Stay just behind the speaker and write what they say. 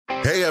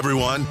Hey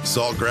everyone,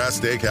 Saltgrass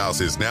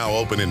Steakhouse is now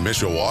open in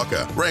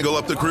Mishawaka. Wrangle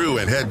up the crew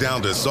and head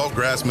down to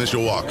Saltgrass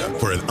Mishawaka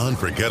for an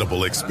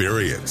unforgettable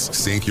experience.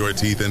 Sink your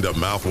teeth into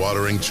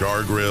mouth-watering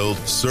char-grilled,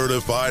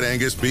 certified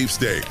Angus beef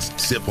steaks.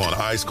 Sip on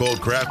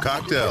ice-cold craft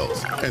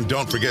cocktails. And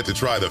don't forget to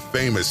try the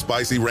famous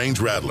spicy range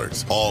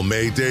rattlers, all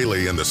made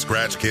daily in the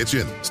Scratch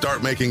Kitchen.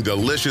 Start making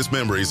delicious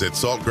memories at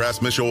Saltgrass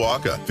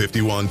Mishawaka,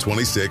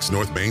 5126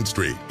 North Main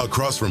Street,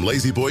 across from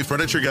Lazy Boy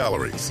Furniture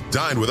Galleries.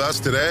 Dine with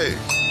us today.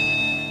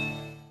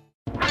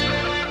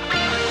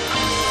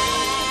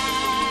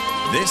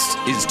 This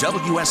is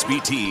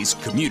WSBT's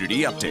Community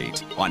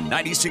Update on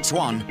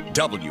 96.1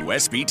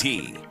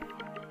 WSBT.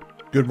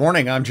 Good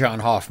morning, I'm John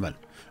Hoffman.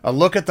 A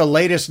look at the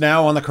latest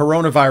now on the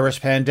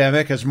coronavirus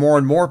pandemic as more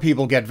and more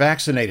people get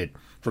vaccinated.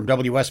 From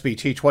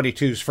WSBT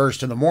 22's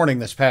First in the Morning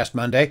this past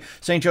Monday,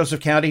 St. Joseph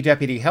County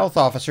Deputy Health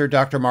Officer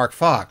Dr. Mark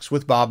Fox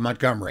with Bob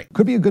Montgomery.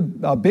 Could be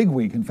a big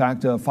week. In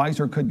fact,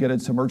 Pfizer could get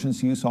its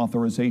emergency use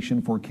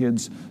authorization for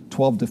kids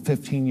 12 to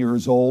 15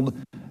 years old.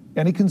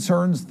 Any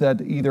concerns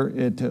that either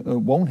it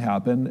won't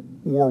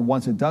happen or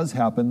once it does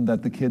happen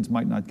that the kids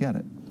might not get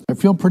it? I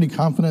feel pretty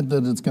confident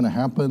that it's going to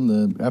happen.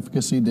 The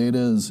efficacy data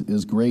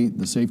is great.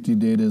 The safety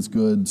data is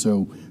good.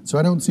 So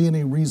I don't see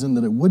any reason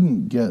that it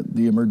wouldn't get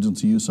the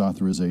emergency use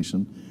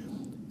authorization.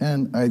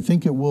 And I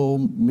think it will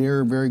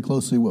mirror very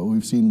closely what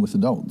we've seen with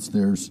adults.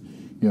 There's,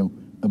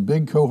 a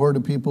big cohort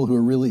of people who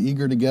are really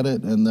eager to get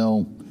it, and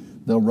they'll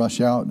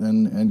rush out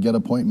and get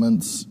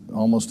appointments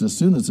almost as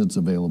soon as it's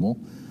available.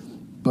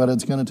 But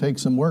it's going to take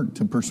some work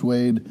to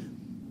persuade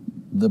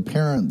the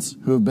parents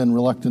who have been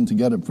reluctant to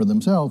get it for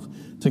themselves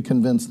to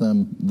convince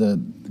them that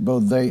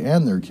both they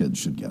and their kids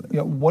should get it.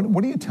 Yeah,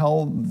 what do you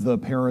tell the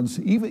parents,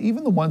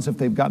 even the ones if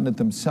they've gotten it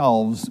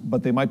themselves,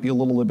 but they might be a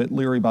little bit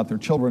leery about their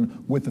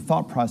children, with the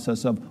thought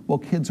process of, well,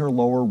 kids are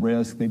lower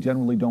risk, they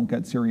generally don't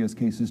get serious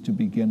cases to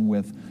begin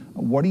with.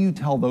 What do you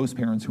tell those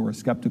parents who are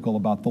skeptical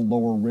about the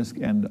lower risk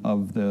end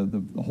of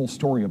the whole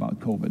story about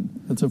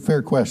COVID? It's a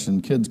fair question.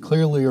 Kids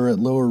clearly are at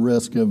lower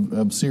risk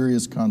of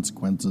serious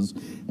consequences,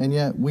 and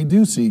yet we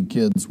do see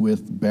kids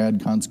with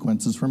bad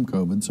consequences from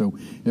COVID. So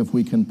if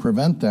we can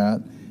prevent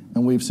that,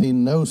 and we've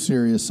seen no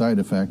serious side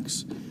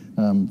effects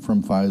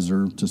from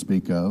Pfizer to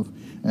speak of,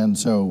 and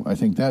so I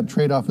think that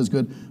trade-off is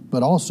good,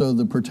 but also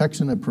the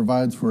protection it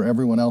provides for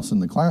everyone else in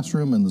the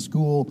classroom and the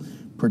school,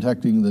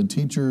 protecting the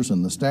teachers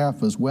and the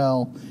staff as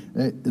well.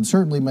 It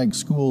certainly makes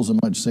schools a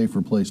much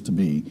safer place to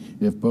be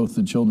if both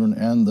the children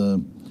and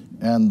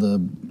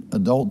the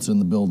adults in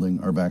the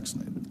building are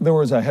vaccinated. There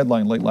was a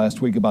headline late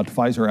last week about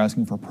Pfizer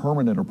asking for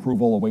permanent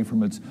approval away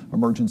from its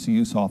emergency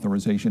use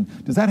authorization.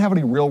 Does that have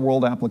any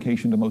real-world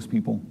application to most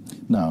people?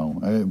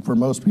 No. For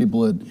most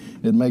people,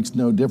 it makes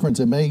no difference.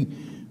 It may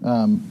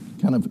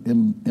kind of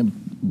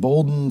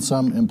embolden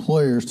some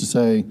employers to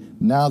say,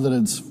 now that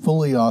it's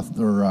fully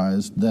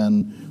authorized,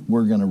 then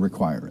we're going to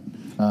require it.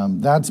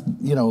 That's,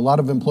 a lot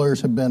of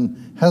employers have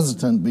been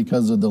hesitant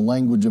because of the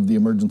language of the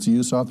emergency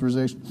use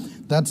authorization.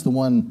 That's the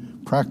one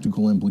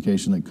practical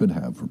implication it could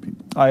have for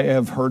people. I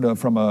have heard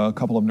from a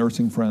couple of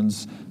nursing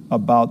friends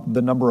about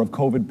the number of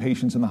COVID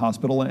patients in the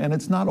hospital, and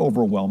it's not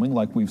overwhelming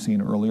like we've seen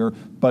earlier,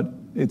 but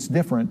it's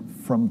different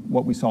from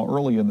what we saw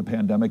early in the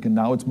pandemic, and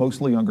now it's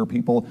mostly younger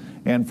people,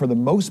 and for the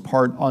most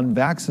part,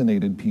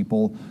 unvaccinated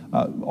people,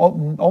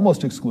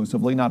 almost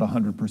exclusively, not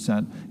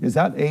 100%. Is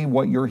that A,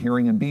 what you're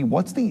hearing, and B,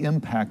 what's the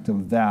impact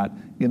of that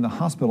in the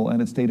hospital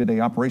and its day-to-day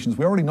operations?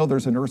 We already know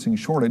there's a nursing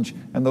shortage,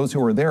 and those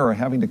who are there are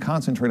having to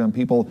concentrate on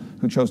people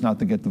who chose not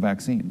to get the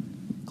vaccine.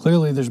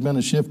 Clearly, there's been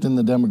a shift in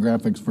the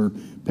demographics for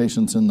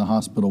patients in the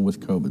hospital with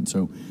COVID.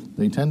 So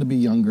they tend to be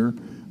younger,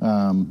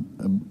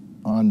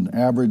 on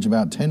average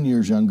about 10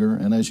 years younger,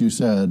 and as you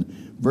said,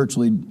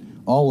 virtually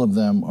all of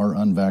them are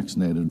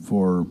unvaccinated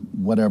for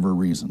whatever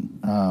reason.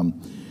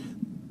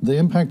 The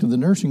impact of the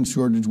nursing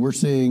shortage we're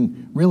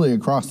seeing really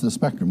across the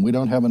spectrum. We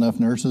don't have enough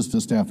nurses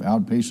to staff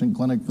outpatient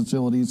clinic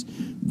facilities,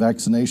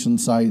 vaccination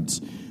sites.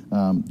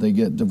 They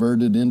get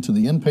diverted into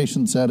the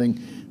inpatient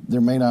setting. There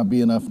may not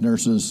be enough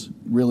nurses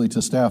really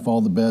to staff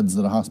all the beds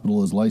that a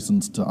hospital is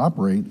licensed to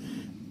operate.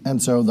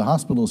 And so the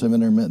hospitals have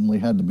intermittently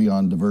had to be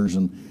on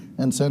diversion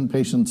and send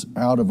patients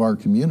out of our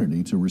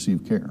community to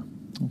receive care.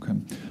 Okay.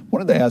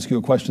 Wanted to ask you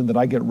a question that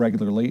I get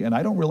regularly, and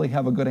I don't really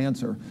have a good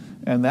answer.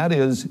 And that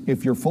is,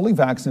 if you're fully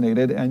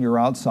vaccinated and you're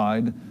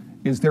outside,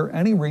 is there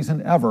any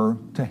reason ever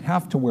to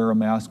have to wear a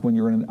mask when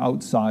you're in an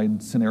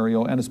outside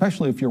scenario, and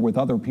especially if you're with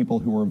other people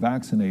who are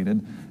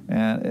vaccinated?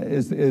 And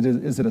is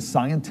it a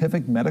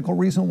scientific, medical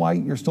reason why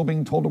you're still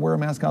being told to wear a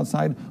mask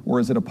outside,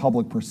 or is it a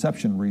public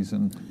perception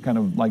reason, kind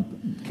of like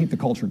keep the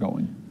culture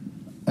going?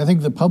 I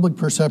think the public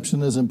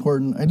perception is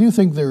important. I do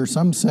think there are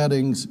some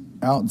settings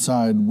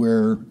outside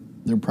where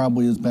there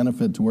probably is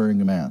benefit to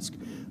wearing a mask,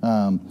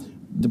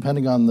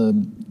 depending on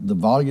the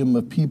volume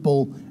of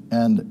people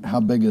and how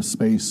big a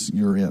space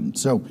you're in.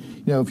 So,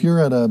 if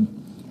you're at a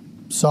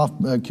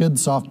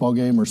kid's softball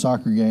game or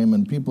soccer game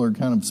and people are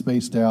kind of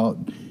spaced out,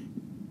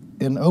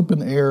 in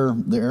open air,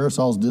 the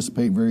aerosols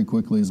dissipate very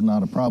quickly is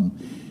not a problem.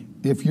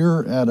 if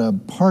you're at a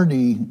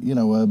party,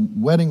 a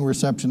wedding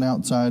reception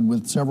outside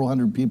with several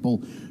hundred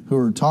people who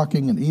are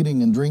talking and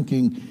eating and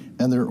drinking,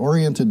 and they're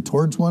oriented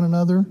towards one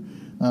another,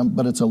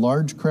 but it's a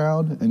large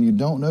crowd and you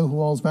don't know who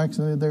all is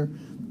vaccinated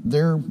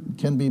there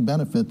can be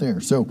benefit there.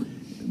 So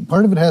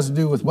part of it has to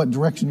do with what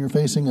direction you're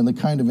facing and the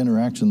kind of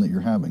interaction that you're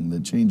having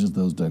that changes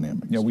those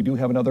dynamics. Yeah, we do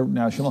have another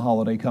national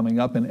holiday coming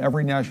up, and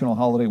every national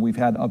holiday we've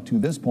had up to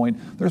this point,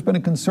 there's been a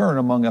concern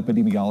among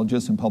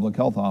epidemiologists and public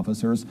health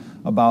officers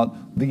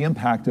about the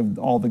impact of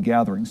all the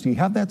gatherings. Do you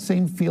have that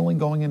same feeling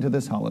going into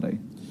this holiday?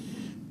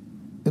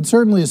 It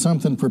certainly is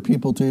something for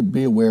people to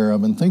be aware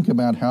of and think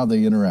about how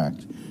they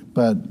interact.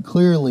 But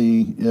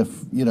clearly,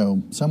 if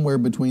somewhere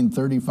between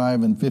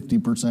 35 and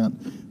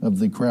 50% of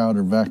the crowd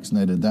are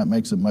vaccinated, that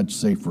makes it much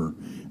safer.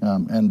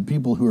 And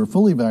people who are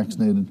fully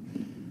vaccinated,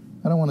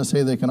 I don't want to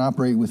say they can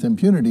operate with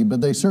impunity,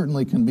 but they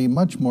certainly can be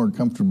much more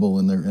comfortable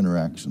in their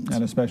interactions.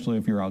 And especially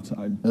if you're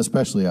outside.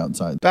 Especially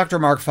outside. Dr.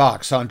 Mark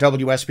Fox on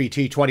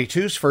WSBT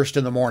 22's First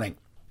in the Morning.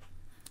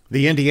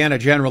 The Indiana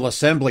General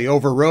Assembly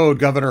overrode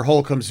Governor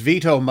Holcomb's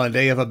veto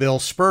Monday of a bill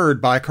spurred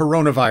by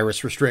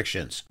coronavirus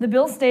restrictions. The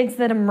bill states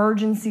that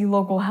emergency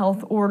local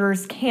health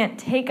orders can't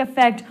take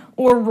effect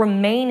or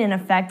remain in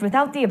effect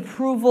without the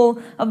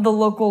approval of the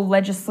local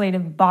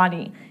legislative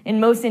body. In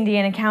most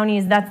Indiana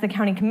counties, that's the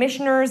county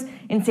commissioners.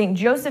 In St.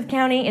 Joseph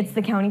County, it's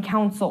the county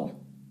council.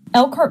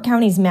 Elkhart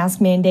County's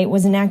mask mandate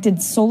was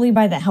enacted solely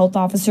by the health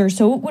officer,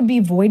 so it would be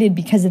voided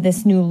because of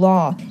this new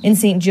law. In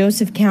St.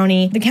 Joseph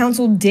County, the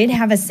council did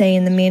have a say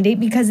in the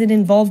mandate because it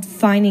involved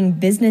fining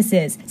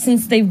businesses.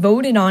 Since they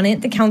voted on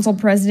it, the council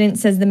president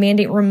says the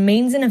mandate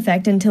remains in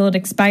effect until it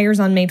expires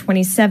on May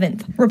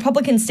 27th.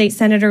 Republican State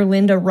Senator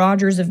Linda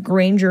Rogers of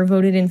Granger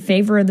voted in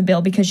favor of the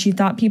bill because she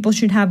thought people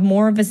should have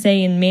more of a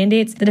say in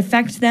mandates that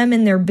affect them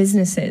and their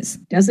businesses.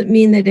 Doesn't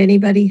mean that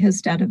anybody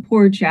has done a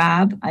poor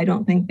job. I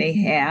don't think they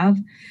have.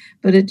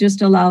 But it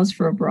just allows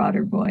for a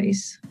broader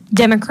voice.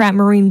 Democrat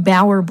Maureen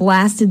Bauer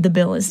blasted the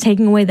bill as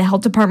taking away the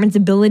health department's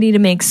ability to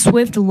make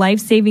swift,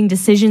 life-saving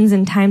decisions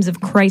in times of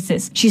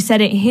crisis. She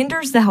said it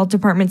hinders the health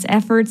department's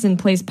efforts and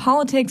plays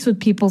politics with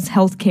people's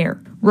health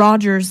care.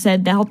 Rogers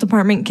said the health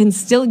department can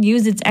still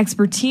use its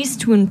expertise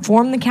to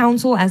inform the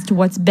council as to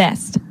what's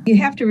best. You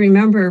have to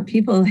remember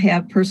people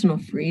have personal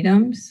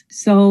freedoms.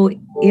 So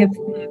if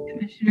the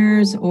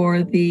commissioners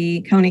or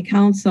the county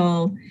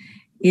council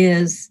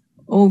is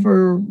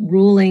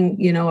overruling,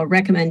 a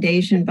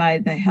recommendation by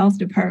the health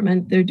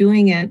department, they're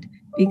doing it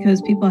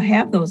because people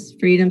have those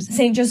freedoms.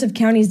 St. Joseph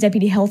County's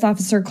deputy health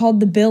officer called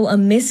the bill a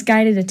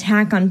misguided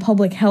attack on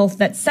public health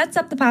that sets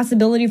up the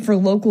possibility for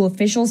local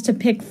officials to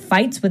pick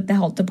fights with the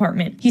health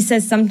department. He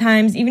says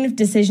sometimes, even if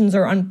decisions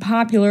are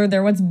unpopular,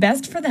 they're what's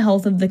best for the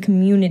health of the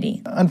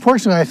community.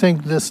 Unfortunately, I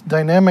think this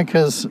dynamic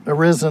has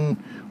arisen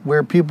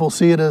where people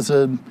see it as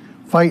a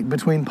fight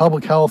between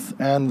public health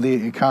and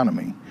the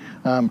economy.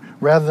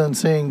 Rather than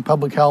seeing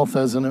public health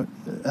as an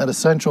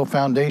essential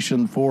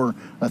foundation for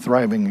a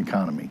thriving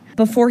economy.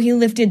 Before he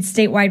lifted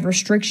statewide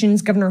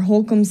restrictions, Governor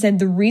Holcomb said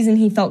the reason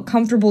he felt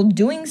comfortable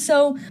doing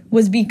so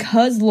was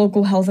because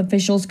local health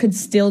officials could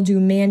still do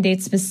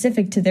mandates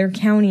specific to their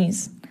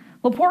counties.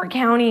 LaPorte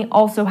County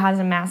also has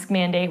a mask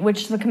mandate,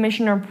 which the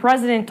commissioner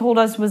president told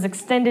us was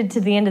extended to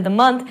the end of the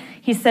month.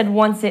 He said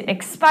once it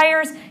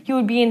expires, he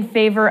would be in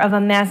favor of a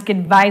mask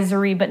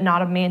advisory, but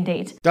not a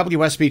mandate.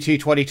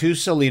 WSBT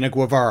 22's Selena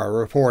Guevara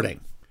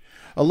reporting.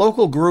 A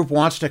local group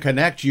wants to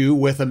connect you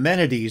with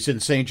amenities in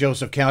St.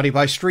 Joseph County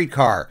by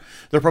streetcar.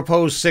 The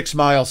proposed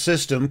 6-mile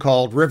system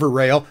called River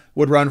Rail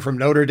would run from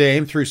Notre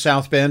Dame through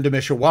South Bend to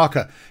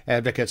Mishawaka.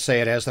 Advocates say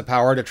it has the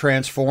power to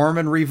transform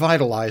and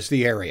revitalize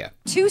the area.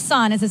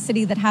 Tucson is a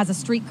city that has a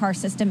streetcar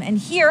system, and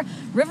here,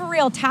 River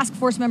Rail task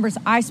force members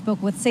I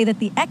spoke with say that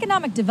the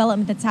economic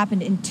development that's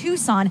happened in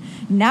Tucson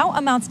now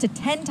amounts to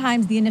 10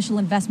 times the initial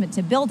investment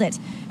to build it,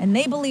 and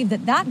they believe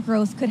that that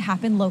growth could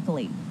happen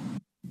locally.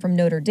 From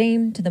Notre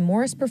Dame to the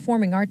Morris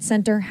Performing Arts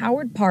Center,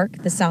 Howard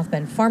Park, the South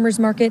Bend Farmers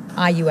Market,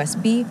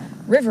 IUSB,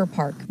 River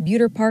Park,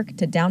 Buter Park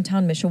to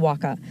downtown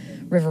Mishawaka.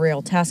 River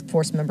Rail Task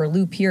Force member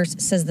Lou Pierce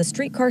says the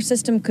streetcar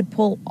system could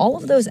pull all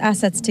of those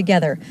assets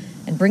together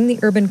and bring the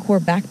urban core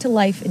back to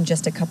life in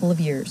just a couple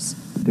of years.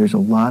 There's a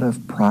lot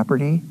of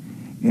property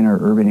in our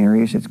urban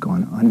areas that's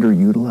gone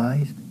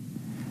underutilized,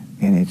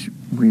 and it's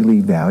really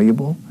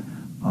valuable.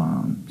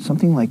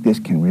 Something like this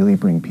can really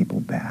bring people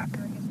back.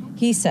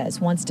 He says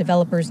once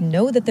developers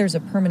know that there's a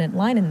permanent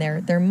line in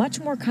there, they're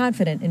much more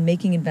confident in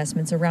making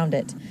investments around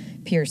it.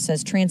 Pierce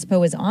says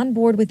Transpo is on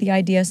board with the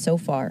idea so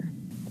far.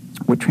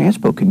 What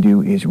Transpo can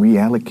do is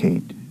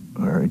reallocate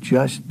or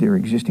adjust their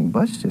existing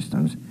bus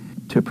systems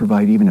to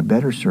provide even a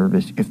better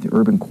service if the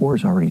urban core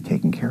is already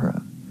taken care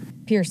of.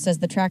 Pierce says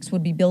the tracks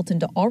would be built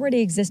into already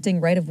existing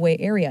right-of-way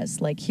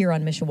areas, like here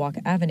on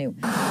Mishawaka Avenue.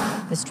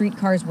 The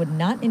streetcars would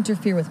not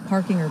interfere with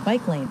parking or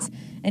bike lanes,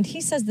 and he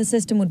says the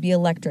system would be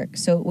electric,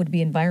 so it would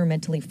be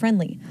environmentally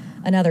friendly.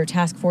 Another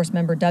task force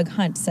member, Doug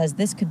Hunt, says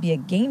this could be a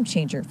game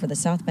changer for the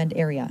South Bend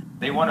area.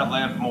 They want to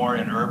live more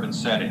in urban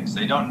settings.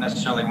 They don't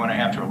necessarily want to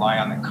have to rely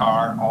on the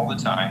car all the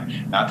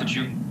time. Not that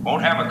you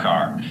won't have a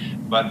car,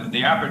 But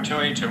the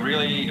opportunity to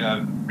really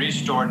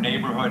restore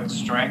neighborhood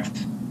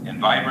strength and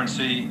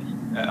vibrancy,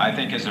 I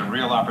think, is a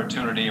real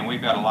opportunity, and we've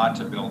got a lot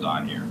to build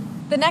on here.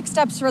 The next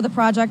steps for the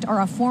project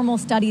are a formal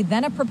study,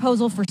 then a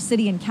proposal for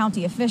city and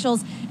county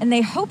officials, and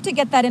they hope to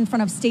get that in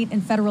front of state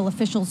and federal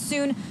officials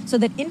soon so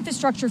that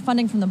infrastructure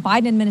funding from the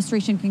Biden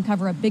administration can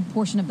cover a big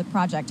portion of the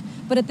project.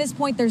 But at this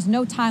point, there's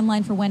no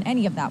timeline for when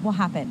any of that will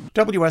happen.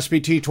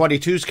 WSBT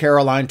 22's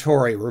Caroline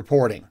Torrey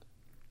reporting.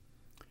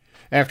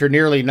 After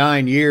nearly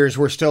 9 years,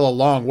 we're still a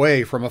long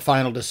way from a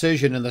final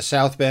decision in the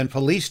South Bend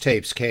police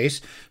tapes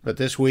case, but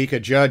this week a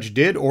judge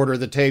did order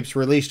the tapes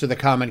released to the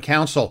Common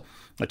Council.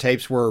 The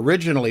tapes were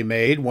originally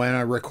made when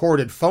a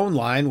recorded phone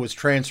line was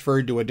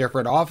transferred to a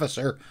different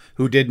officer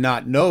who did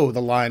not know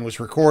the line was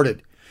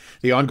recorded.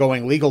 The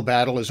ongoing legal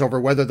battle is over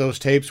whether those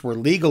tapes were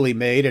legally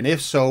made, and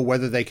if so,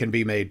 whether they can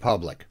be made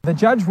public. The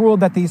judge ruled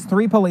that these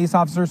 3 police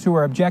officers who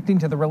were objecting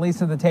to the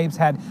release of the tapes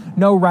had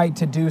no right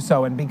to do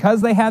so. And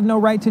because they had no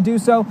right to do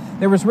so,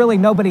 there was really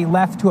nobody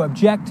left to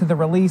object to the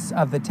release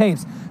of the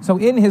tapes. So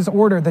in his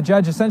order, the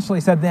judge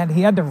essentially said that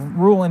he had to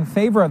rule in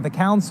favor of the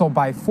council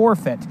by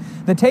forfeit.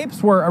 The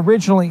tapes were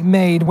originally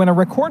made when a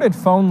recorded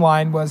phone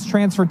line was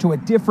transferred to a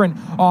different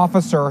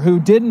officer who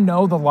didn't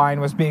know the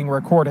line was being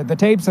recorded. The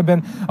tapes have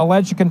been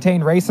alleged to contain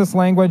racist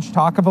language,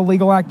 talk of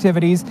illegal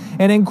activities,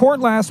 and in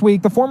court last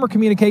week, the former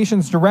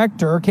communications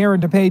director,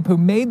 Karen DePape, who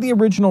made the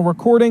original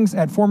recordings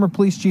at former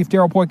police chief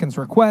Daryl Poikin's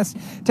request,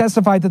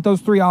 testified that those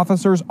 3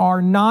 officers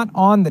are not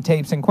on the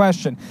tapes in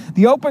question.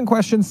 The open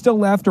questions still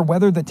left are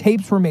whether the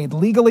tapes were made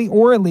legally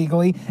or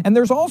illegally, and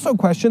there's also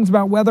questions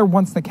about whether,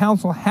 once the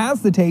council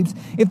has the tapes,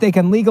 if they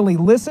can legally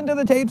listen to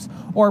the tapes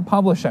or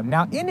publish them.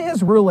 Now, in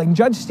his ruling,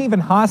 Judge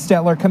Stephen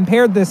Hostetler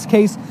compared this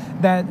case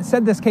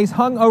said this case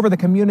hung over the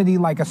community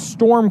like a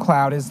storm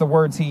cloud, is the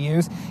words he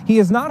used. He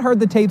has not heard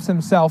the tapes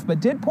himself, but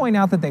did point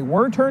out that they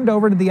were turned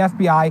over to the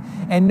FBI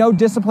and no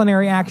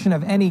disciplinary action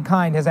of any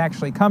kind has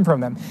actually come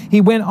from them.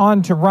 He went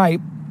on to write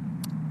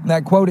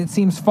that, quote, "It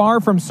seems far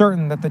from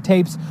certain that the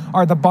tapes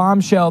are the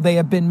bombshell they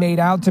have been made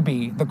out to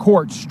be. The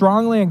court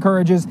strongly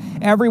encourages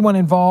everyone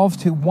involved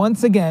to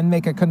once again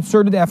make a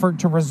concerted effort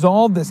to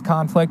resolve this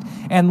conflict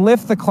and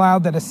lift the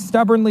cloud that has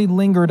stubbornly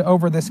lingered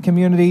over this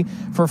community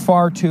for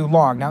far too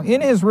long." Now, in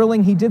his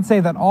ruling, he did say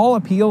that all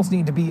appeals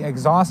need to be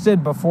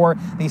exhausted before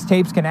these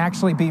tapes can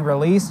actually be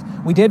released.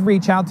 We did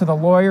reach out to the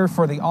lawyer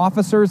for the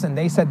officers, and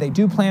they said they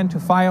do plan to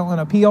file an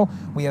appeal.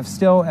 We have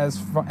still,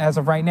 as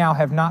of right now,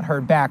 have not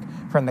heard back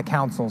from the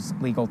council's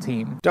legal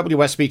team.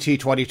 WSBT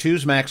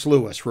 22's Max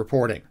Lewis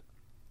reporting.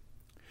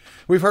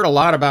 We've heard a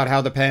lot about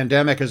how the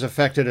pandemic has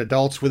affected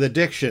adults with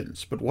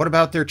addictions, but what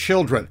about their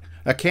children?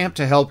 A camp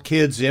to help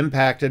kids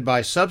impacted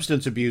by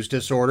substance abuse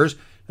disorders,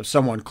 if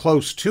someone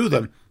close to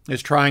them,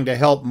 is trying to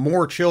help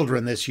more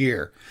children this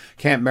year.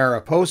 Camp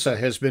Mariposa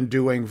has been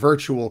doing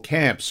virtual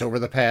camps over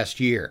the past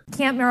year.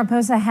 Camp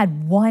Mariposa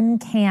had 1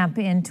 camp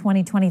in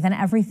 2020, then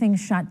everything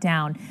shut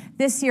down.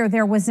 This year,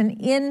 there was an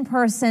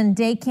in-person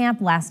day camp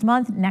last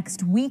month.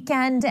 Next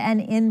weekend, an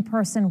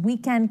in-person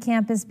weekend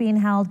camp is being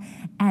held,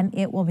 and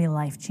it will be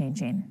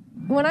life-changing.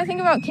 When I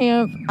think about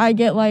camp, I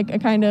get like a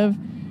kind of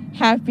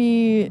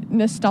happy,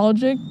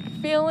 nostalgic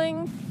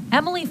feeling.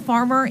 Emily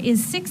Farmer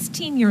is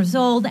 16 years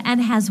old and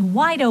has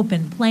wide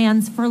open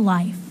plans for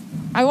life.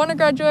 I want to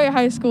graduate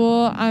high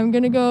school. I'm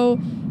going to go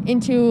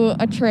into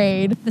a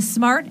trade. The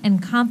smart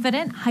and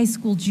confident high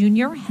school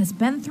junior has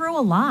been through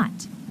a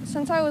lot.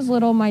 Since I was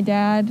little, my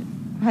dad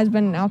has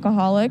been an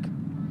alcoholic.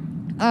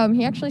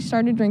 He actually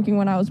started drinking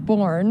when I was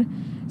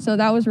born, so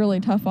that was really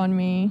tough on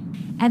me.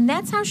 And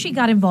that's how she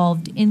got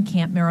involved in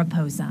Camp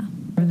Mariposa.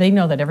 They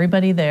know that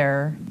everybody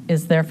there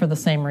is there for the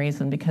same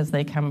reason, because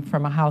they come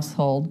from a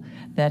household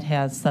that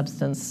has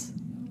substance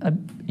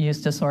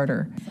use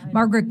disorder.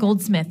 Margaret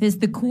Goldsmith is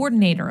the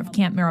coordinator of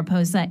Camp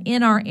Mariposa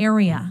in our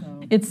area.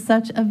 It's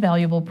such a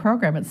valuable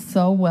program. It's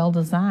so well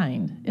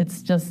designed.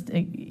 It's just,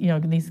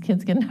 these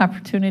kids get an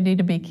opportunity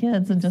to be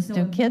kids and just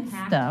do kid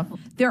stuff.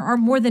 There are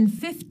more than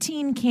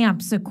 15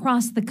 camps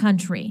across the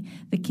country.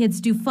 The kids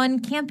do fun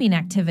camping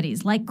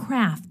activities like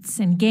crafts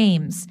and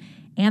games.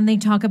 And they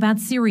talk about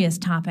serious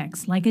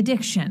topics like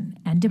addiction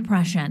and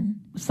depression.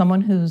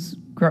 Someone who's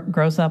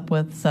grows up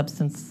with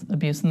substance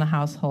abuse in the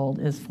household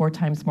is 4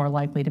 times more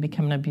likely to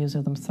become an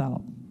abuser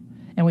themselves.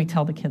 And we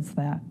tell the kids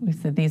that. We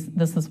say,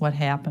 this is what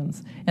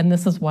happens. And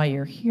this is why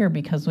you're here,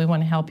 because we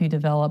want to help you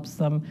develop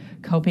some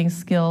coping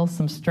skills,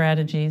 some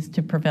strategies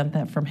to prevent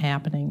that from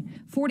happening.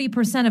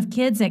 40% of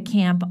kids at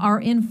camp are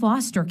in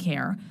foster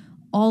care.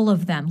 All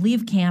of them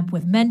leave camp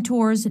with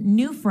mentors,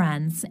 new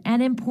friends,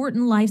 and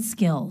important life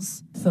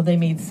skills. So they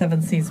need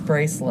 7 C's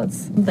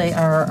bracelets. They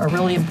are a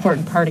really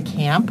important part of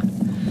camp.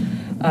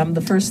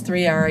 The first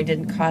 3 are I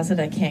didn't cause it,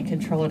 I can't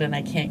control it, and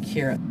I can't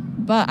cure it.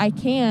 But I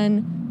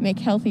can make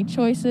healthy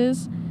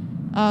choices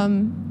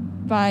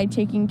by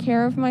taking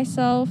care of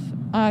myself,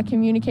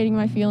 communicating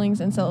my feelings,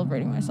 and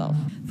celebrating myself.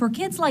 For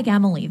kids like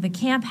Emily, the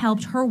camp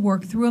helped her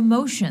work through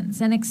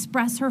emotions and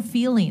express her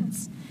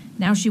feelings.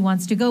 Now she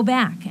wants to go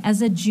back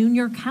as a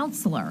junior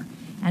counselor.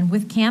 And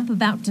with camp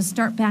about to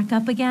start back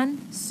up again,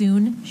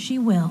 soon she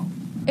will.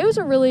 It was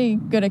a really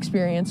good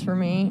experience for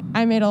me.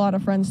 I made a lot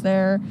of friends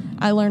there.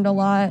 I learned a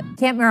lot.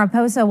 Camp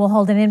Mariposa will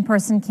hold an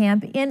in-person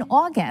camp in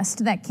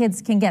August that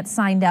kids can get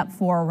signed up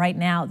for right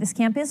now. This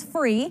camp is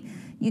free.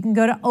 You can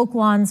go to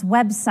Oaklawn's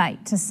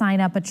website to sign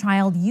up a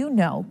child you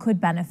know could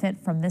benefit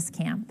from this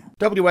camp.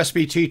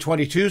 WSBT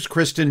 22's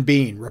Kristen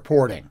Bean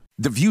reporting.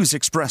 The views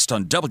expressed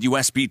on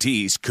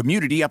WSBT's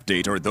Community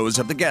Update are those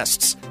of the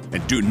guests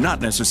and do not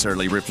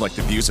necessarily reflect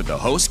the views of the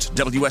host,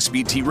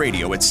 WSBT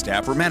Radio, its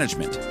staff, or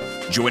management.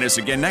 Join us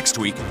again next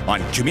week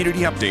on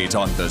Community Update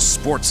on the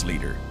Sports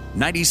Leader,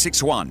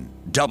 96.1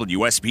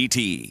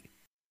 WSBT.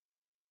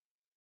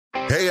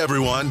 Hey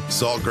everyone,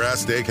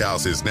 Saltgrass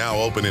Steakhouse is now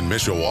open in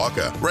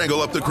Mishawaka.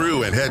 Wrangle up the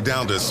crew and head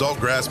down to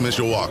Saltgrass,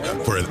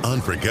 Mishawaka for an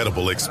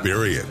unforgettable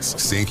experience.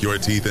 Sink your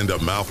teeth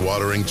into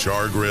mouth-watering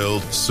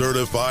char-grilled,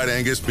 certified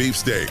Angus beef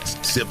steaks.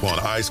 Sip on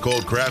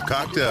ice-cold craft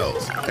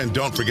cocktails. And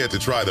don't forget to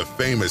try the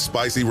famous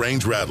spicy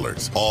range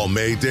rattlers, all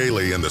made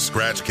daily in the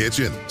Scratch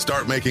Kitchen.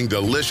 Start making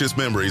delicious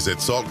memories at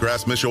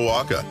Saltgrass,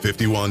 Mishawaka,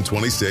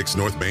 5126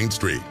 North Main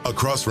Street,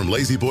 across from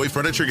Lazy Boy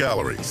Furniture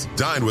Galleries.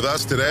 Dine with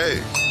us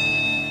today.